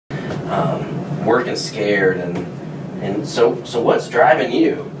working scared, and so what's driving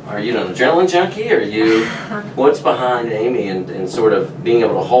you? Are you an adrenaline junkie? Or are you what's behind Amy and sort of being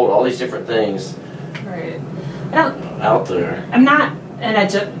able to hold all these different things out there? I'm not an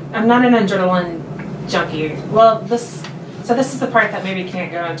adrenaline junkie. Well, this is the part that maybe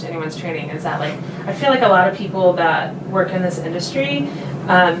can't go into anyone's training, is that like I feel like a lot of people that work in this industry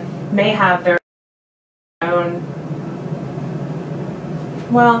may have their own,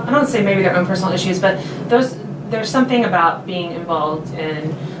 well, I don't say maybe their own personal issues, but there's something about being involved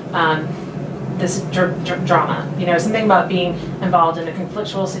in this drama, you know, something about being involved in a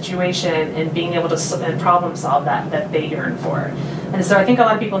conflictual situation and being able to problem solve that they yearn for. And so I think a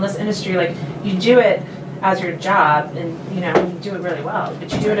lot of people in this industry, like, you do it as your job, and you know, you do it really well,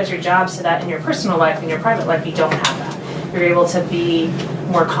 but you do it as your job so that in your personal life, in your private life, you don't have that. You're able to be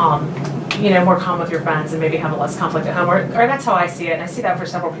more calm, you know, more calm with your friends and maybe have a less conflict at home, or that's how I see it, and I see that for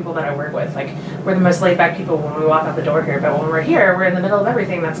several people that I work with. Like, we're the most laid back people when we walk out the door here, but when we're here, we're in the middle of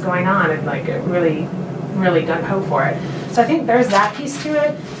everything that's going on and like really, really gung-ho for it. So I think there's that piece to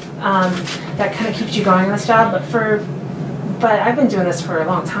it that kind of keeps you going in this job, but I've been doing this for a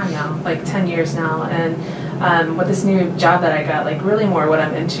long time now, like 10 years now, and with this new job that I got, like really more what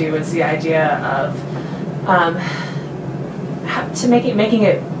I'm into is the idea of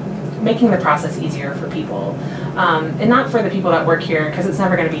making the process easier for people, and not for the people that work here, because it's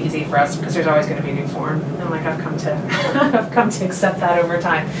never going to be easy for us, because there's always going to be a new form, and like I've come to I've come to accept that over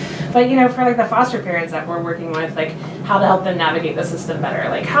time. But you know, for like the foster parents that we're working with, like how to help them navigate the system better,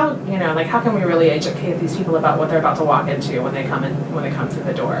 like how, you know, like how can we really educate these people about what they're about to walk into when they come through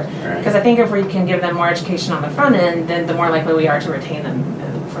the door? Because I think if we can give them more education on the front end, then the more likely we are to retain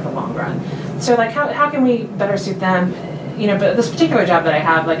them for the long run. So like how can we better suit them? You know, but this particular job that I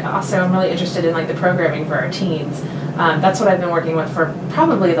have, like, also I'm really interested in like the programming for our teens. That's what I've been working with for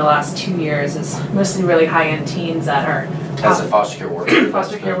probably the last 2 years, is mostly really high-end teens that are as a foster care worker.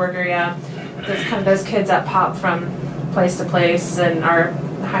 Foster care worker, yeah. Those kids that pop from place to place and are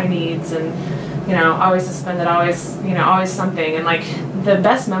high needs, and you know, always suspended, always, you know, always something. And like the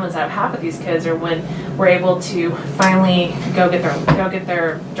best moments I've had with these kids are when we're able to finally go get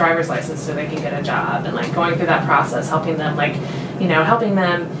their driver's license so they can get a job, and like going through that process, helping them, like, you know, helping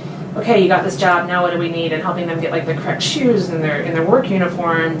them, okay, you got this job, now what do we need, and helping them get like the correct shoes and their work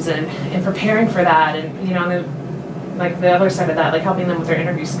uniforms, and preparing for that, and you know, like the other side of that, like helping them with their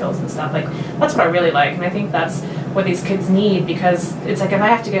interview skills and stuff. Like, that's what I really like, and I think that's what these kids need, because it's like if I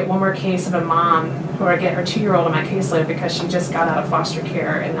have to get one more case of a mom, or I get her 2-year-old on my caseload because she just got out of foster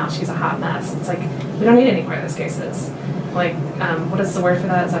care and now she's a hot mess, it's like we don't need any more of those cases. Like, what is the word for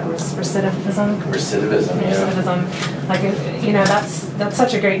that? Is that recidivism? Recidivism, yeah. Recidivism. Like, you know, that's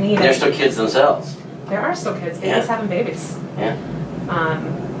such a great need. And they're still kids themselves. There are still kids. Babies Yeah. having babies. Yeah.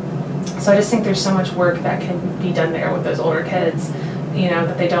 So I just think there's so much work that can be done there with those older kids, you know,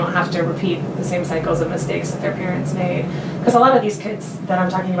 that they don't have to repeat the same cycles of mistakes that their parents made. Because a lot of these kids that I'm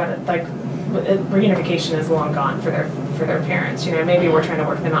talking about, like, reunification is long gone for their parents. You know, maybe we're trying to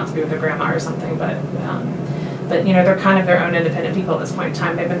work them out to be with their grandma or something, but you know, they're kind of their own independent people at this point in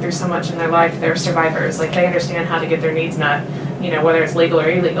time. They've been through so much in their life. They're survivors. Like, they understand how to get their needs met. You know, whether it's legal or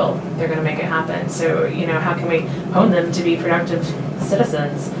illegal, they're going to make it happen. So, you know, how can we hone them to be productive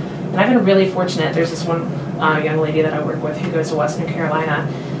citizens? And I've been really fortunate. There's this one young lady that I work with who goes to Western Carolina.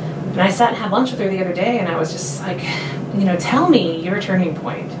 And I sat and had lunch with her the other day, and I was just like, you know, tell me your turning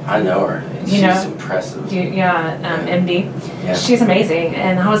point. I know her. She's impressive. MD. Yeah. She's amazing.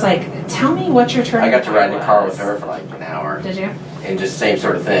 And I was like, tell me what your turning point was. I got to ride in the car with her for like an hour. Did you? And just same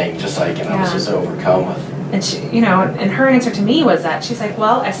sort of thing, just like, and I was just overcome with. And she, you know, and her answer to me was that she's like,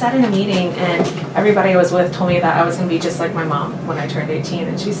 well, I sat in a meeting and everybody I was with told me that I was going to be just like my mom when I turned 18.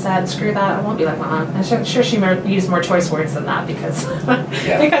 And she said, screw that, I won't be like my mom. I'm sure she used more choice words than that because,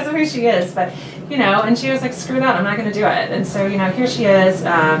 because of who she is. But, you know, and she was like, screw that, I'm not going to do it. And so, you know, here she is,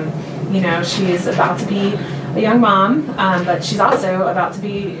 you know, she's about to be a young mom, but she's also about to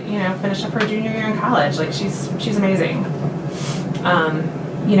be, you know, finish up her junior year in college. Like, she's amazing.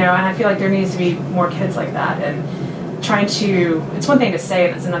 You know, and I feel like there needs to be more kids like that, and trying to, it's one thing to say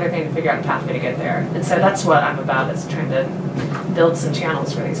and it's another thing to figure out a pathway to get there. And so that's what I'm about, is trying to build some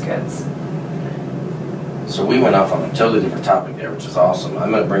channels for these kids. So we went off on a totally different topic there, which is awesome. I'm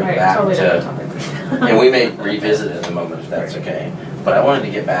going to bring it back totally to, and we may revisit it in a moment if that's okay. But I wanted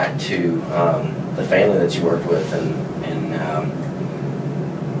to get back to the family that you worked with, and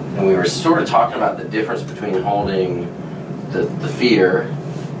we were sort of talking about the difference between holding the fear,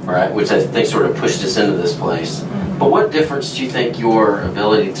 right, which I think sort of pushed us into this place. But what difference do you think your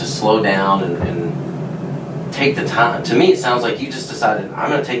ability to slow down and take the time. To me, it sounds like you just decided, I'm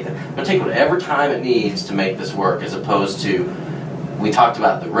going to take whatever time it needs to make this work, as opposed to, we talked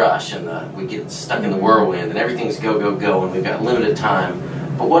about the rush and we get stuck in the whirlwind and everything's go, go, go and we've got limited time.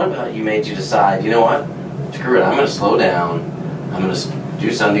 But what about made you decide, you know what, screw it, I'm going to slow down, I'm going to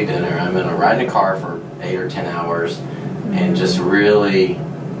do Sunday dinner, I'm going to ride in a car for 8 or 10 hours and just really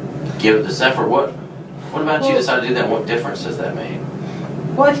give it this effort. What about you decided to do that, and what difference has that made?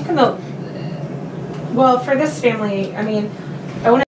 Well, I think well, for this family, I mean, I want